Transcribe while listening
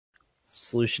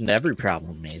Solution to every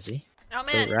problem, Maisie. Oh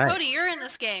man, Right. Cody, you're in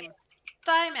this game.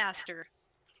 Thigh Master.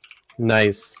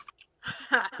 Nice.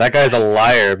 That guy's a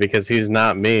liar because he's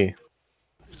not me.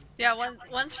 Yeah,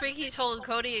 once Freaky told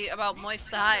Cody about moist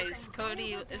thighs,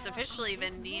 Cody is officially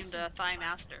been deemed a Thigh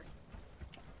Master.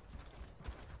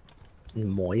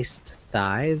 Moist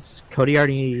thighs? Cody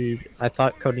already... I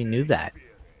thought Cody knew that.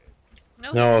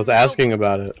 No, I was asking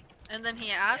about it. And then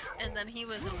he asked, and then he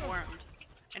was informed.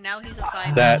 And now he's a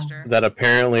Thigh Master. That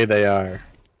apparently they are.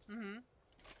 Mm-hmm.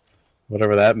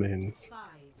 Whatever that means.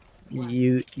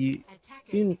 You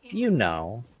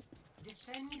know.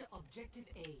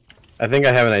 I think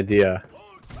I have an idea.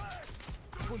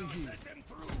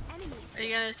 Are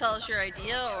you gonna tell us your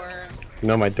idea, or...?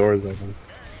 No, my door's open.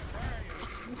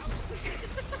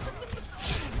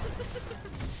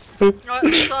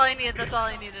 That's all I need. That's all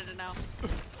I needed to know.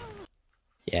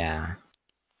 Yeah.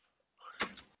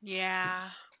 Yeah.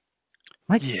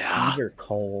 My Yeah. feet are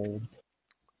cold.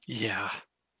 Yeah.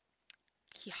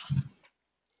 Yeah.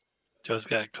 Joe's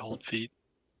got cold feet.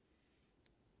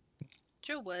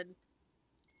 Joe would.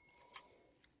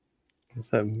 What's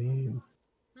that mean?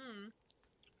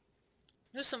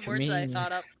 There's some words that I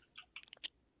thought up.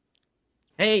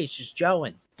 Hey, she's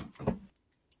Joeing.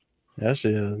 Yeah, she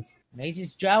is.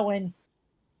 Maisie's Joeing.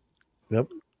 Yep.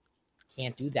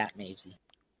 Can't do that, Maisie.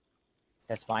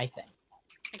 That's my thing.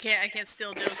 I can't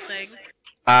steal Joe's thing.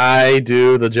 I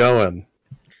do the Joeing.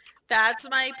 That's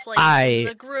my place in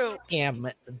the group.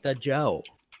 Am the Joe.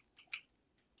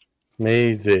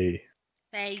 Maisie.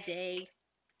 Maisie.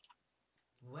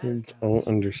 You don't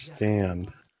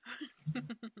understand.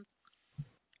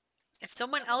 If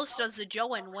someone else does the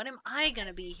Joeing, what am I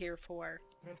gonna be here for?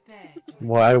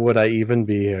 Why would I even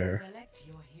be here?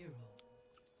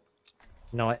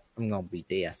 You know what? I'm gonna be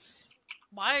this.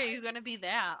 Why are you gonna be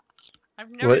that?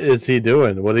 I've never. What is he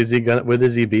doing? What is he gonna? What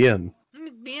is he being?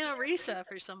 He's being a Risa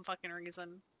for some fucking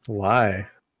reason. Why?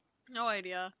 No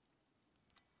idea.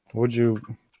 Would you?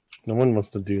 No one wants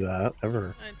to do that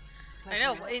ever. I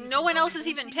know. And no one else is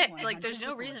even picked. Like, there's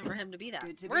no reason for him to be that.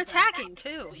 We're attacking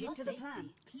too. To the plan.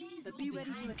 But be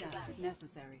ready to adapt if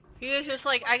necessary. He was just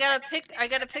like, I gotta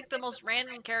pick the most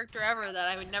random character ever that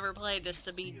I would never play just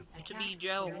to be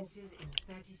Joe.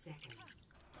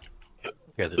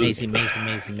 Maisie,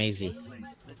 Maisie.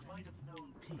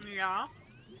 Yeah.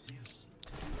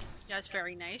 That's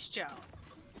very nice, Joe.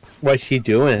 What's she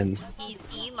doing? He's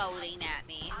emoting at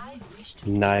me.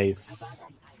 Nice.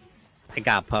 I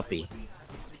got a puppy.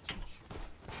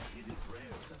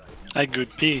 I good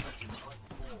pee.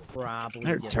 Probably.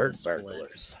 They're turd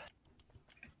burglars.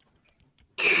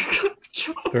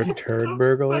 They're turd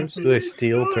burglars? Do they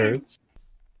steal turds?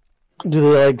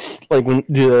 Do they do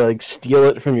they like steal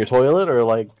it from your toilet or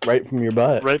like right from your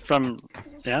butt? Right from,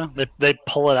 yeah, they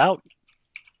pull it out.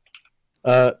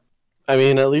 I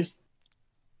mean, at least,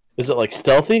 is it like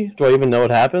stealthy? Do I even know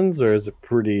what happens, or is it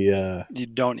pretty? You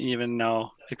don't even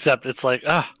know, except it's like,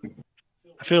 I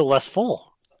feel less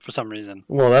full for some reason.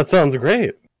 Well, that sounds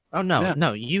great. Oh no, Yeah.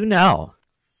 no, you know.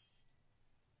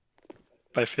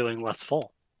 By feeling less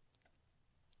full.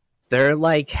 They're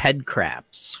like head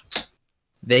crabs.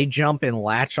 They jump and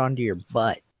latch onto your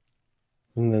butt.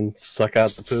 And then suck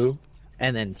out the poo?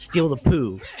 And then steal the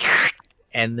poo.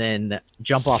 And then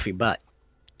jump off your butt.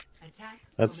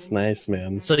 That's nice,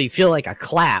 man. So you feel like a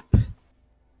clap.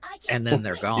 And then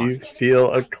they're gone. You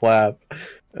feel a clap,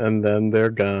 and then they're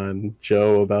gone.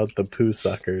 Joe about the poo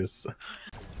suckers.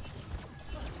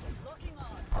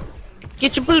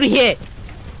 Get your booty hit!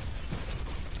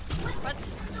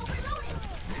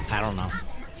 I don't know.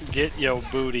 Get your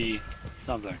booty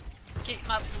something. Get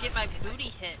my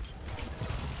booty hit.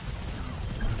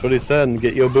 That's what he said.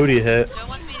 Get your booty hit. Joe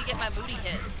wants me to get my booty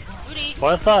hit. Booty.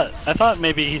 Well, I thought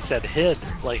maybe he said hid,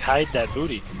 like hide that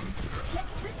booty.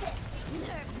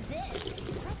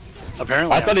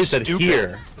 Apparently, I thought he said stupid.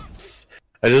 here.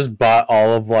 I just bought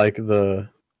all of like the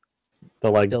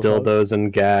like dildos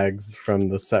and gags from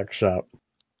the sex shop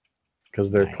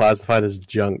because they're classified as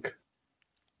junk.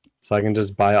 So I can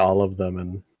just buy all of them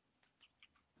and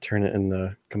turn it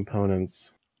into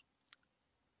components.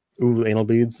 Ooh, anal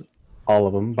beads. All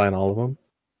of them. Buying all of them.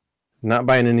 Not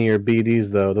buying any of your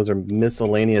BDs, though. Those are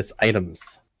miscellaneous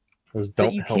items. Those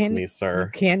don't help me, sir.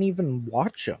 You can't even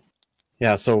watch them.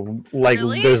 Yeah, so, like,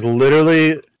 Really? there's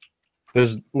literally...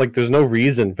 There's no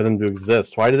reason for them to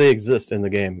exist. Why do they exist in the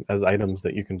game as items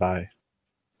that you can buy?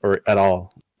 Or at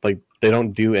all? Like, they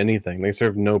don't do anything. They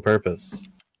serve no purpose.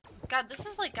 God, this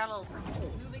is like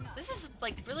this is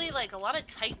like really like a lot of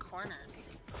tight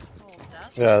corners. Oh,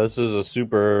 that's... Yeah, this is a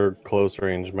super close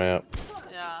range map.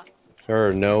 Yeah. There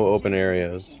are no open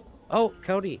areas. Oh,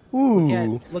 Cody.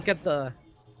 Ooh. Look at the...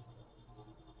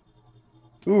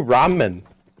 Ooh, ramen.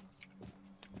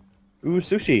 Ooh,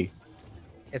 sushi.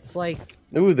 It's like...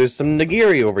 Ooh, there's some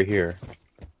nigiri over here.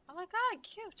 Oh my god,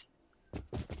 cute.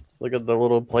 Look at the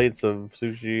little plates of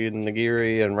sushi and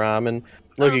nigiri and ramen.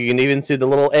 Look, Oh. you can even see the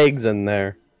little eggs in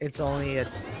there. It's only a...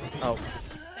 Oh.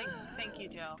 Thank you,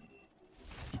 Joe.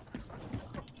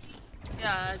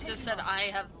 Yeah, it just said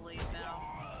I have the lead now.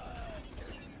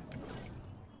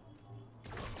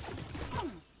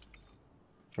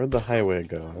 Where'd the highway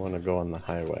go? I want to go on the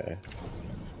highway.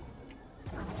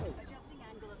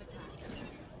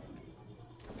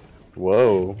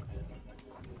 Whoa.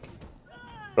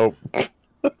 Oh.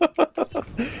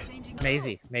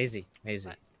 Maisie.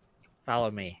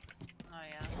 Follow me. Oh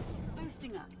yeah.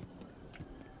 Boosting up.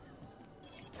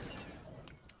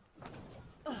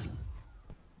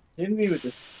 Hitting me with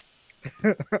this.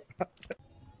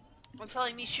 It's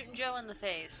probably me shooting Joe in the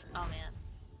face. Oh man.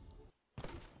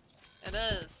 It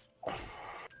is.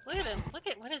 Look at him. Look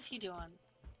at what is he doing?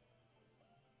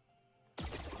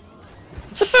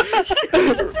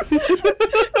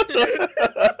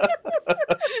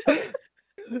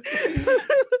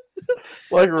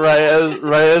 Like right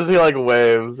as he like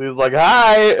waves, he's like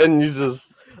hi, and you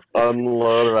just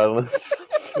unload right on his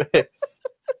face.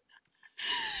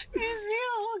 He's being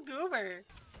a little goober.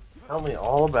 Tell me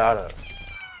all about it.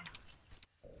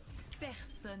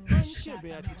 Personne Quelle n'échappe à mon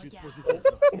béatitude regard. positive.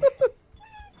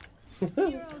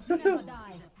 Heroes never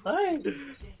die. Hi.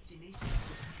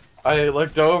 I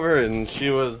looked over and she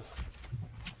was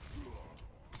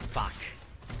Fuck.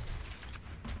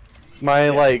 my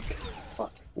like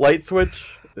light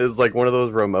switch is like one of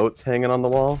those remotes hanging on the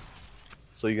wall,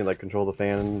 so you can like control the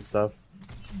fan and stuff.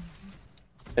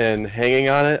 And hanging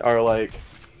on it are like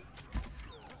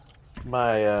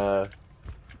my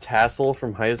tassel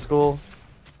from high school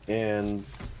and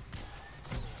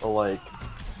a like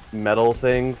metal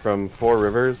thing from Four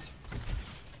Rivers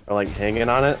are like hanging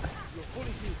on it.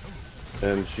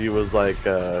 And she was like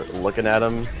looking at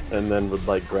them and then would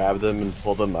like grab them and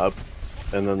pull them up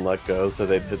and then let go so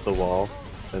they'd hit the wall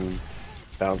and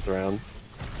bounce around.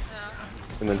 Yeah.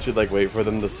 And then she'd like wait for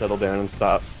them to settle down and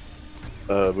stop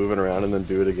moving around and then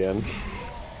do it again.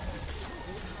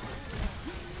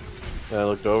 And I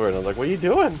looked over and I was like, what are you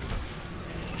doing?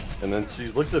 And then she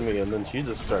looked at me and then she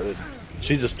just started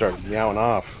meowing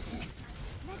off.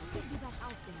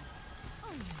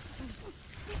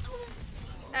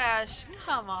 Ash,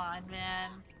 come on, man.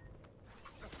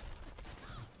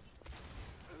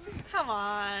 Come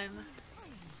on.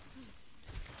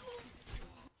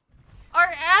 Our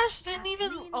Ash didn't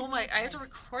even. Oh my! I have to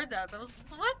record that. That was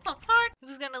what the fuck? He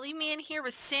was gonna leave me in here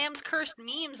with Sam's cursed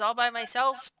memes all by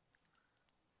myself.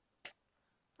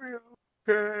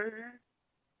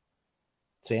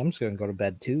 Sam's gonna go to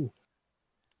bed too.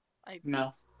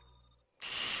 No.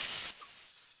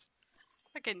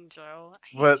 Fucking Joe. I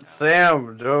hate But Joe.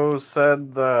 Sam, Joe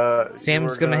said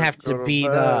Sam's gonna have to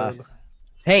beat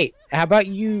Hey, how about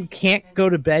you can't go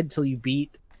to bed till you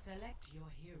beat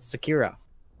Sakura?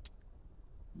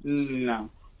 No.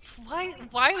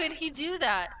 Why would he do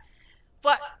that?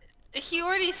 But he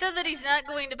already said that he's not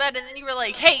going to bed, and then you were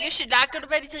like, "Hey, you should not go to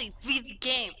bed until you beat the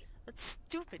game." That's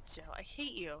stupid, Joe. I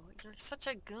hate you. You're such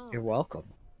a goon. You're welcome.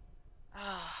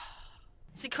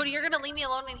 See, Cody, you're gonna leave me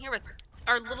alone in here with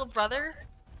our little brother?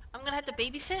 I'm gonna have to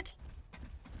babysit?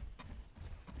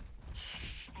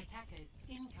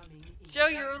 Joe,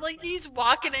 you're like, he's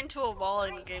walking into a wall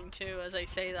in game 2 as I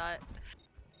say that.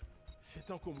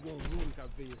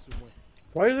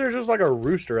 Why is there just like a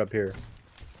rooster up here?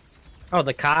 Oh,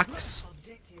 the cocks?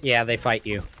 Yeah, they fight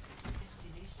you.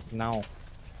 No.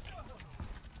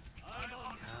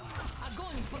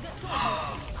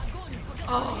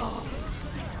 Oh.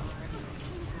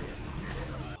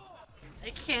 I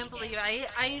can't believe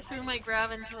I threw my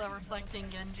grab into a reflecting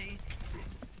Genji.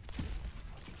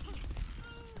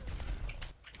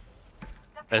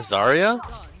 Azaria?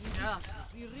 Yeah.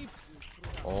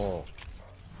 Oh.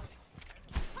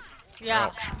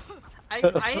 Yeah. I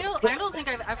don't think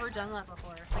I've ever done that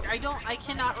before. Like I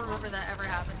cannot remember that ever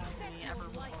happening to me ever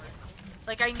before.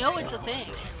 Like I know it's a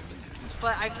thing,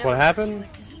 but I've never. What happened?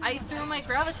 I threw my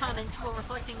graviton into a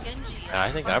reflecting Genji. Yeah,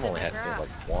 I think I've only busted had my to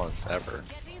grab. like once ever.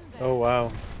 Oh wow.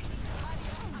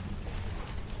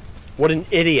 What an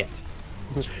idiot.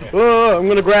 Oh, I'm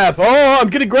gonna grab. Oh, I'm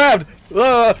getting grabbed.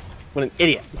 What an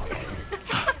idiot.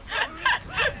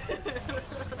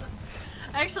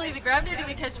 Actually, the grab didn't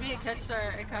even catch me.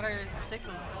 It caught our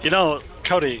signal. You know,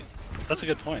 Cody, that's a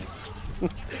good point.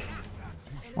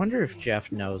 Wonder if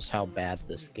Jeff knows how bad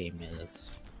this game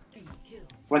is.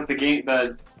 What the game?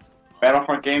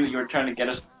 Battlefront game that you were trying to get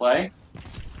us to play?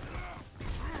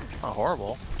 Not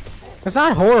horrible, It's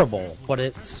not horrible, but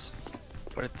it's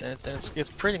but it's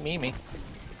pretty memey.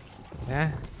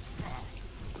 yeah.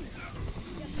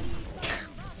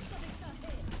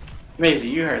 Maisie,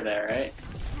 you heard that, right?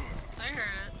 I heard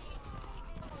it.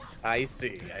 I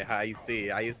see. I see.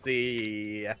 I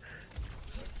see. I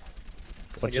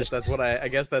Which guess is that's what I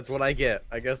guess that's what I get.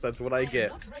 I guess that's what I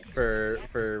get for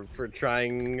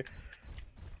trying.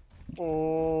 Oh.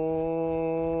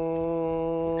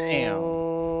 Damn.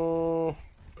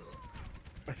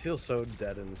 I feel so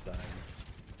dead inside.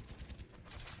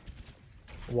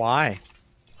 why.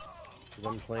 Because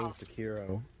I'm playing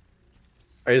Sekiro.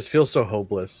 I just feel so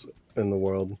hopeless in the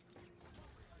world.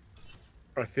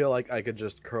 I feel like I could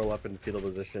just curl up in fetal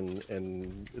position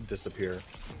and disappear.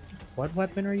 What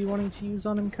weapon are you wanting to use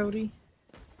on him, Cody?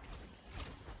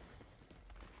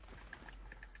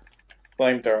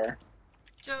 Flamethrower.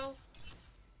 Joe,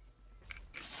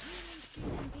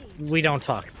 We don't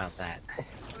talk about that.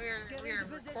 we're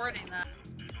recording that.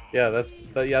 Yeah, that's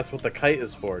what the kite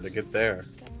is for, to get there.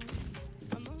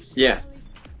 Yeah.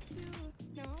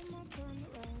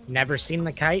 Never seen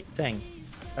the kite thing.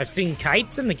 I've seen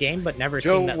kites in the game, but never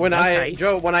Joe, seen that. when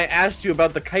I asked you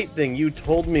about the kite thing, you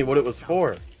told me what it was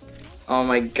for. Oh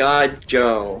my god,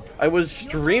 Joe. I was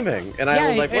streaming, and I Yeah,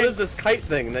 was like, "What is this kite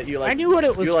thing that you like?" I knew what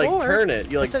it was You like for. turn it.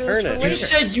 You I like said it was turn for it.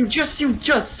 later. You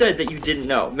just said that you didn't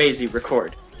know. Maisie,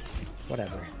 record.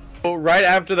 Whatever. So right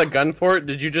after the gun fort,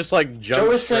 did you just like jump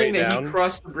Joe is straight saying that down? he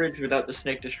crossed the bridge without the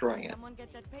snake destroying it.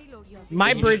 My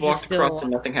He just bridge is walked across still. and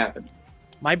nothing happened.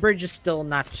 My bridge is still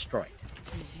not destroyed.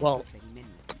 Well,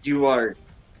 You are.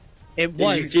 it You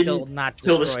was didn't still not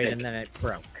kill the destroyed, snake. and then it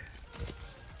broke.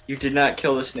 You did not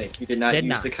kill the snake. You did not Did use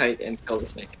not. the kite and kill the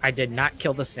snake. I did not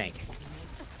kill the snake.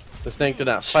 The snake did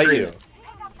not fight Stream you. it.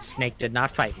 Snake did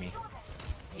not fight me.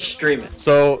 Stream it.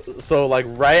 So like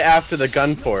right after the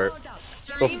gun fort,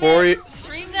 Before you-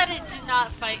 Stream that it did not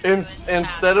fight you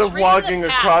instead of walking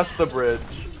across the bridge,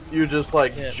 you just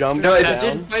like jumped No, if down. it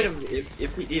didn't fight him,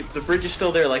 if the bridge is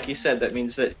still there, like he said, that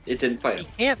means that it didn't fight him.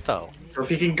 He can't though. Or if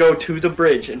he can go to the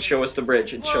bridge and show us the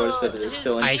bridge and show us that it is his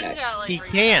still game intact. got, like, He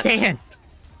reset. can't. Can't.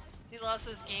 He lost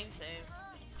his game save.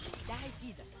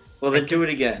 Well, then do it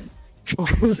again.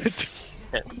 Just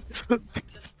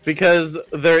Because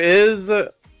there is.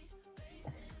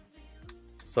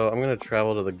 So I'm gonna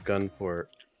travel to the gun fort.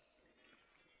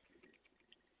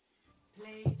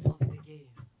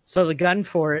 So the gun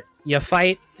fort, you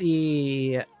fight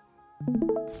the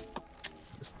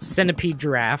centipede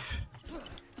giraffe.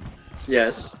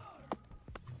 Yes.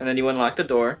 And then you unlock the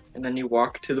door, and then you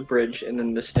walk to the bridge, and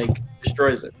then the snake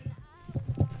destroys it.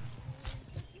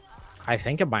 I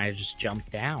think it might have just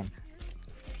jumped down.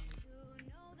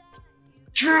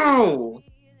 Joe!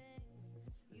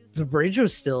 The bridge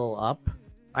was still up.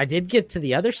 I did get to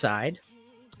the other side.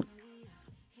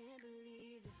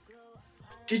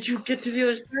 Did you get to the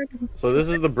other side? So this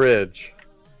is the bridge,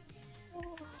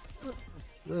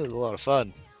 This is a lot of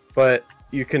fun. but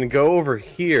you can go over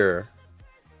here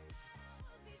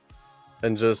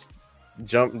and just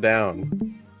jump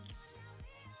down.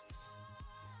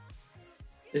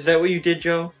 Is that what you did,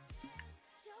 Joe?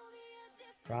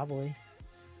 Probably.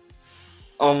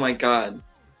 Oh my god.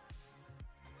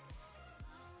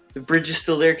 The bridge is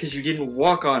still there because you didn't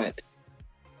walk on it.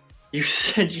 You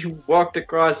said you walked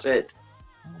across it.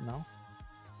 I don't know.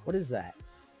 What is that?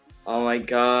 Oh my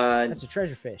god. That's a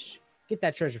treasure fish. Get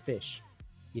that treasure fish.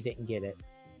 You didn't get it.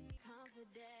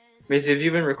 Maisie, have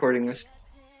you been recording this?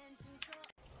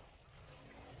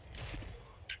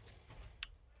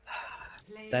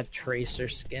 That tracer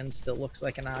skin still looks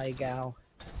like an eye gal.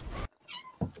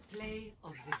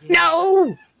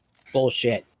 No!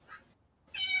 Bullshit.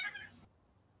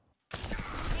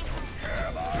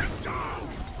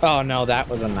 Oh no, that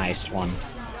was a nice one.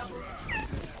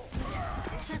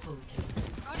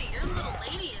 Cody, your little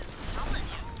lady is telling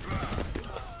you.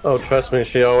 Oh, trust me,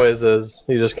 she always is.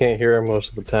 You just can't hear her most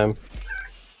of the time.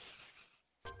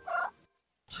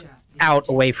 Out,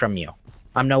 away from you.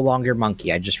 I'm no longer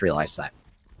monkey, I just realized that.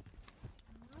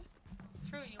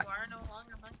 True, you are no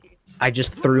longer monkey. I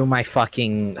just threw my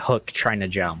fucking hook trying to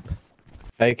jump.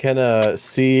 I can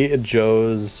see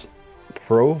Joe's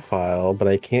profile, but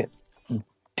I can't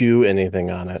do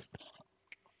anything on it.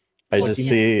 I What just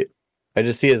do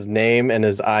you- see his name and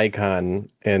his icon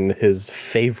and his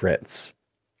favorites.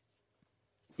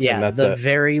 Yeah, that's the it.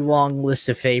 very long list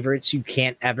of favorites you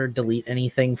can't ever delete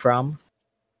anything from.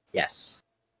 Yes.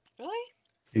 Really?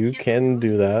 You can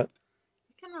do that.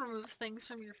 You can remove things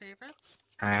from your favorites?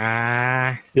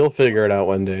 Ah, You'll figure it out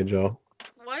one day, Joe.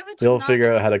 Why would you You'll not?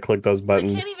 figure out how to click those I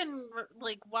buttons. can't even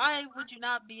like, why would you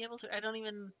not be able to? I don't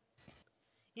even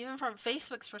from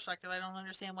Facebook's perspective, I don't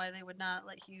understand why they would not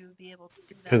let you be able to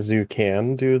do that. Because you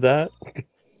can do that.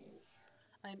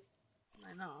 I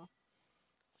know.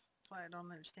 That's why I don't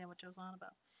understand what Joe's on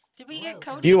about. Did we get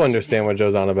Cody? You understand what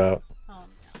Joe's on about. Oh,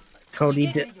 yeah. Cody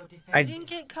did. I I didn't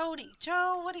get Cody.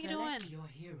 Joe, what are you doing?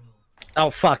 Oh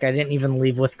fuck! I didn't even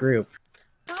leave with group.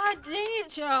 God dang it,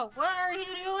 Joe! What are you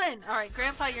doing? All right,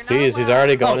 Grandpa, you're not. Jeez, he's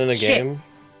already gone in the shit. game.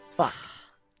 Fuck.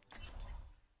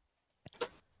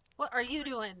 What are you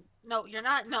doing? No, you're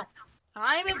not. No,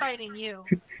 I'm inviting you.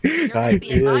 You're I gonna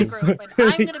be in my is. group, and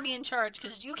I'm gonna be in charge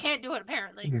because you can't do it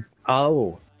apparently.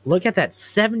 Oh, look at that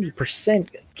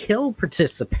 70% kill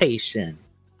participation.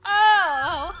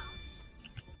 Oh.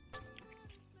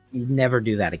 You never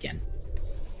do that again.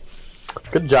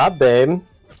 Good job, babe.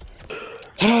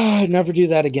 Never do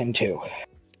that again too.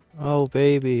 Oh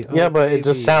baby. Oh, Yeah, but it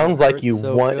just baby, sounds that like hurts you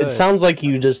so want. It good. sounds like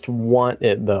you just want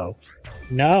it, though.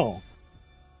 No.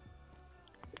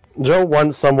 Joe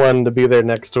wants someone to be there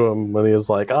next to him when he is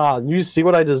like, "Ah, you see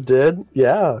what I just did?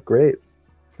 Yeah, great.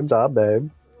 Good job, babe."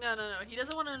 No. He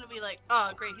doesn't want him to be like,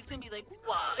 oh, great. He's gonna be like,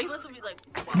 wow. He wants him to be like,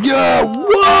 wow. Yeah,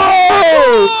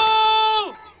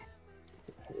 whoa!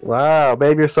 Wow,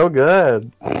 babe, you're so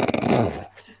good.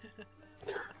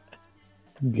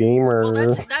 Gamer.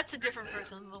 Well, that's a different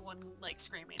person than the one like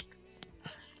screaming.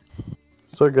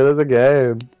 So good at the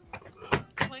game. Oh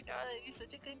my god, you're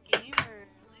such a good gamer.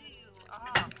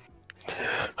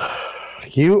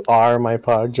 You are my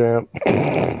PogChamp.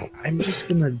 I'm just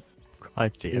gonna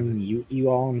God damn. mute you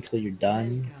all until you're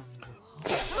done.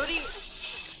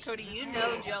 Cody, you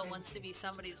know Joe wants to be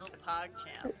somebody's little pog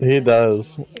champ. He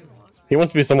does. He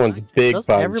wants to be someone's big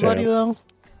Doesn't PogChamp. everybody though?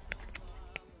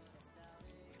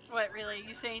 What, really?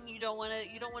 You saying you don't want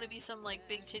to be some like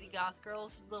big titty goth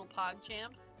girl's little pog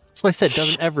champ? That's what I said.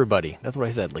 Doesn't everybody? That's what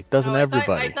I said. Like, doesn't Oh,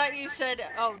 everybody? I thought you said,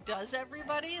 oh, does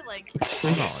everybody? Like, No, I like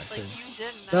said, you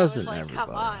didn't. I doesn't was like, come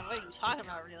everybody. on, what are you talking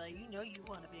about, really? You know you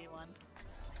want to be one.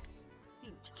 What are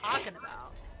you talking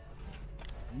about?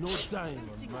 No dying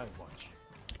on my watch.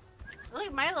 Look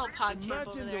at my little pog champ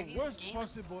over Imagine there. the He's worst gaming.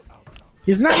 possible outcome.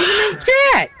 He's not even in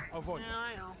chat. Avoid. Yeah,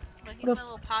 I know. But he's What my a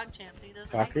little pog champ. He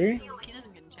doesn't. fucker. He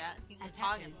doesn't get in chat. He's just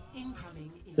pogging.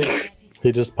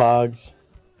 He just pogs.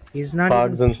 He's not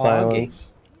Pogs even in pogging.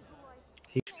 silence.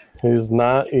 He's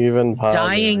not even pogging.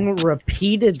 Dying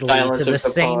repeatedly Silence to the of the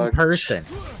same pog. person.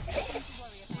 Actually,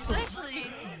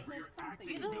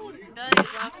 he doesn't die as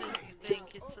often as you think.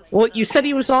 It's just Well, you said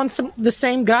he was on the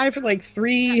same guy for like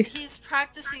 3. he's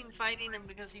practicing fighting him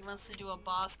because he wants to do a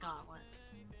boss gauntlet,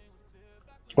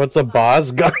 What's a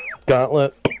boss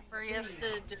gauntlet? where he has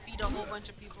to defeat a whole bunch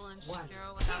of people in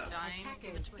Sekiro without dying.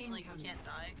 Which, like, you can't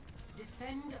die.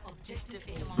 Just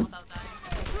defeat them all without dying.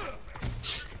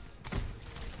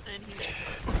 And he's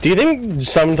Do you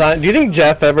think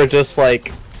Jeff ever just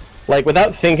like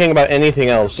without thinking about anything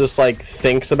else, just like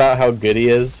thinks about how good he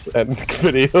is at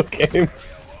video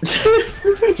games?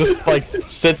 Just like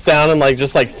sits down and like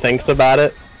just like thinks about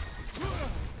it.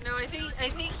 No, I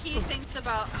think he thinks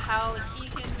about how he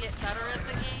can get better at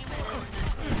the game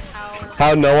and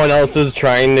How no one else is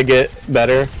trying to get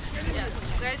better. yes,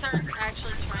 you guys aren't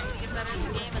actually trying to get better at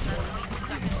the game, and that's why you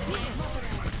suck at the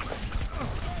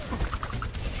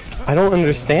game. I don't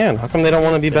understand. How come they don't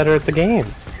want to be better at the game?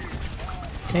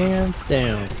 Hands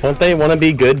down. Don't they want to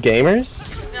be good gamers?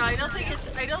 No, I don't think it's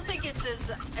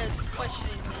as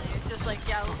questioning me. It's just like,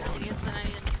 yeah, those idiots and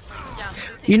yeah.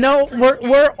 You know,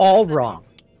 we're all wrong.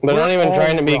 They're not even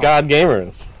trying to be god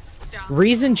gamers.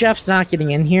 Reason Jeff's not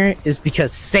getting in here is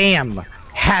because Sam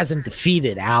hasn't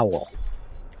defeated Owl.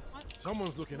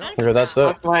 Someone's looking out. Okay, that's it.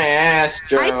 Fuck my ass,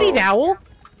 Joe. I beat Owl.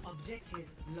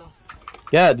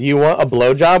 Yeah, do you want a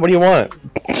blowjob? What do you want?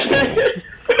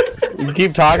 You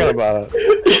keep talking about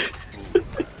it.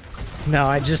 No,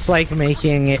 I just like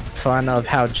making it fun of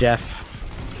how Jeff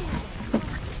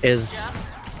is.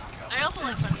 I also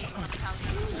like when people how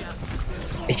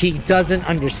Jeff. He doesn't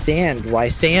understand why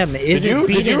Sam isn't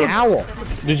beating Owl.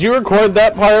 Did you record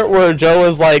that part where Joe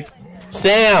was like,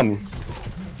 Sam,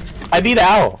 I beat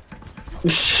Owl.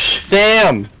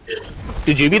 Sam,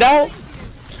 did you beat Owl?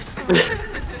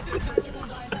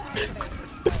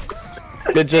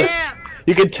 It just,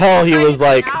 you could tell he was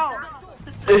like,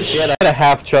 he had a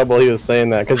half trouble he was saying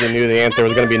that because he knew the answer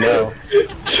was going to be no.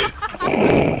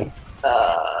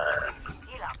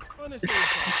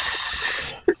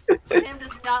 Sam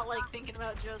does not like thinking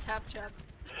about Joe's half chub.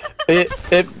 It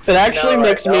actually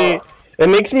makes me, it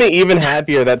makes me even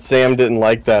happier that Sam didn't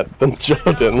like that than Joe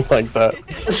didn't like that.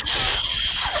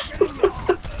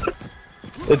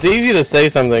 It's easy to say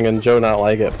something and Joe not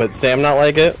like it, but Sam not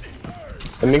like it?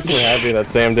 It makes me happy that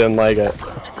Sam didn't like it.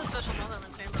 It's a special moment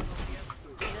when Sam doesn't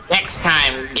like it. Next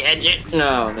time, Gadget.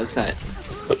 No, that's not.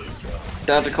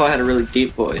 Dr. Claw had a really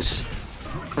deep voice.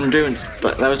 I'm doing,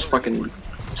 but that was fucking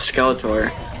Skeletor.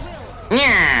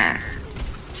 Yeah.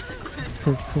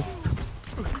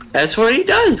 That's what he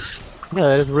does. Yeah,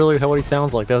 that is really what he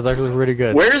sounds like. That was actually pretty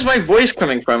good. Where is my voice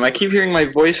coming from? I keep hearing my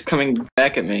voice coming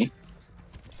back at me.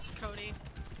 Cody.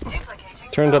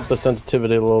 Turned up the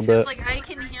sensitivity a little bit. Sounds like I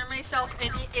can hear myself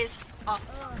and it is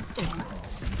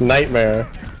awful. Nightmare.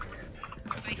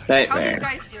 How do you Nightmare.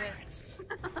 guys do it?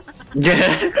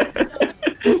 Yeah. Cody,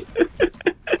 are you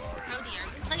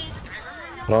playing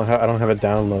Skyrim right now? I don't have it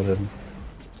downloaded.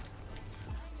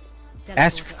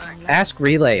 Ask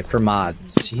Relay for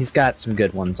mods. He's got some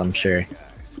good ones, I'm sure.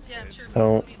 Yeah, I'm sure. I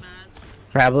don't.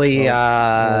 Probably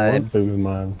Booby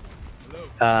mod.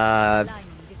 God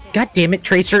damn it,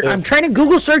 Tracer! I'm trying to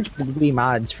Google search booby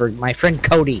mods for my friend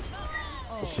Cody.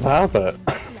 Stop it.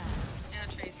 Yeah,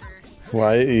 Tracer.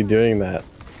 Why are you doing that?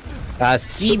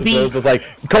 CB, Rose was like,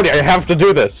 Cody, I have to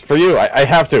do this for you. I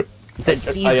have to. the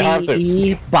I have to.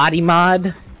 CBE body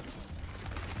mod.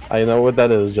 I know what that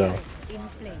is, Joe.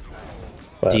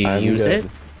 But Do you I'm use good.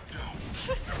 it?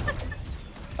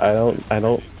 I don't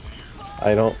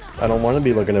want to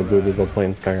be looking at boobies while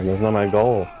playing Skyrim. That's not my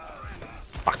goal.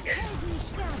 Fuck.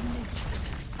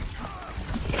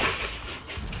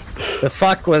 The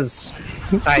fuck was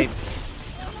I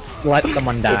let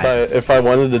someone die? If I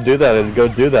wanted to do that, I'd go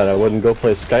do that. I wouldn't go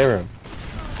play Skyrim.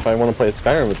 If I want to play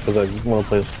Skyrim, it's because I just want to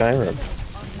play Skyrim.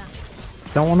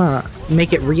 Don't wanna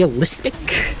make it realistic.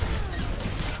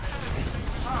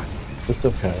 It's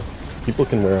okay. People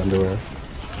can wear underwear.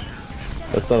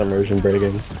 That's not immersion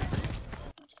breaking.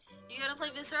 You gonna play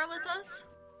Viscera with us?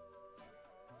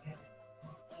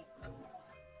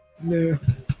 No. Whenever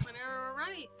we're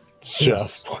right.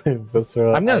 Just play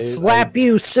Viscera. I'm gonna slap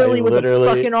you silly with a literally-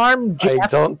 fucking arm,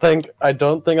 Jeff. I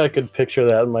don't think I could picture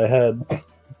that in my head.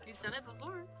 He's done it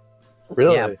before.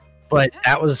 Really? Yeah. But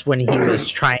that was when he was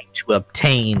trying to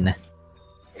obtain. I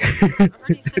heard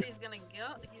he said he's gonna go.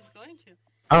 He's going to.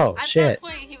 Oh At shit. that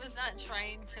point, he was not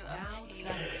trying to obtain.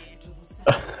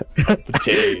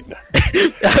 Obtain.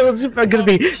 That was gonna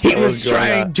be. He was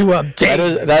trying to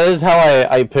obtain. That is how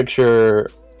I picture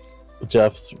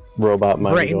Jeff's robot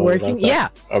mind Brain going working. about that. Yeah.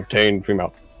 Obtain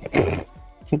female.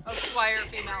 Acquire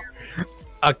female.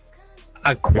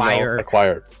 Acquire.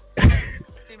 Acquired.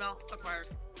 Female acquired.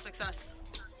 Success.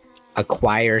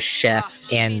 Acquire chef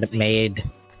and maid.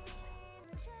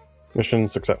 Mission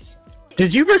success.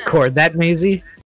 Did you record that, Maisie?